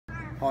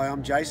Hi,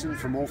 I'm Jason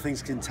from All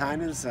Things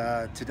Containers.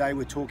 Today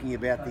we're talking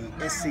about the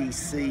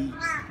SEC-006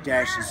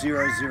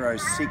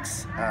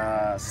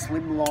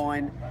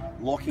 Slimline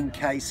locking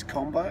case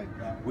combo,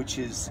 which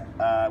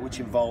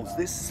involves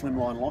this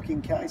Slimline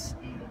locking case.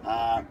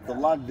 The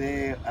lug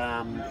there,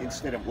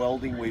 instead of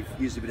welding, we've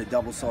used a bit of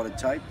double-sided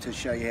tape to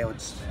show you how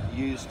it's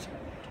used,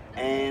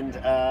 and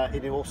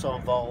it also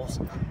involves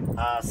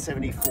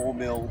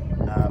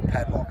 74mm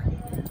padlock.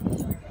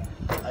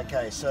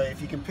 Okay, so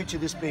if you can picture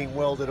this being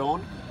welded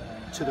on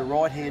to the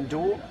right-hand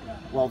door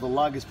while the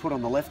lug is put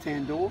on the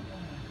left-hand door,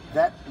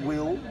 that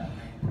will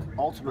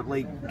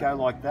ultimately go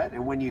like that,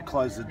 and when you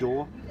close the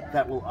door,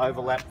 that will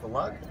overlap the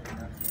lug,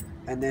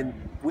 and then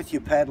with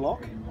your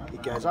padlock,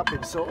 it goes up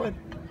inside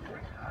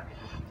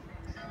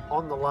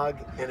on the lug,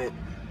 and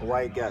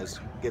away it goes,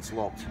 gets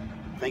locked.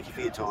 Thank you for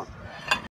your time.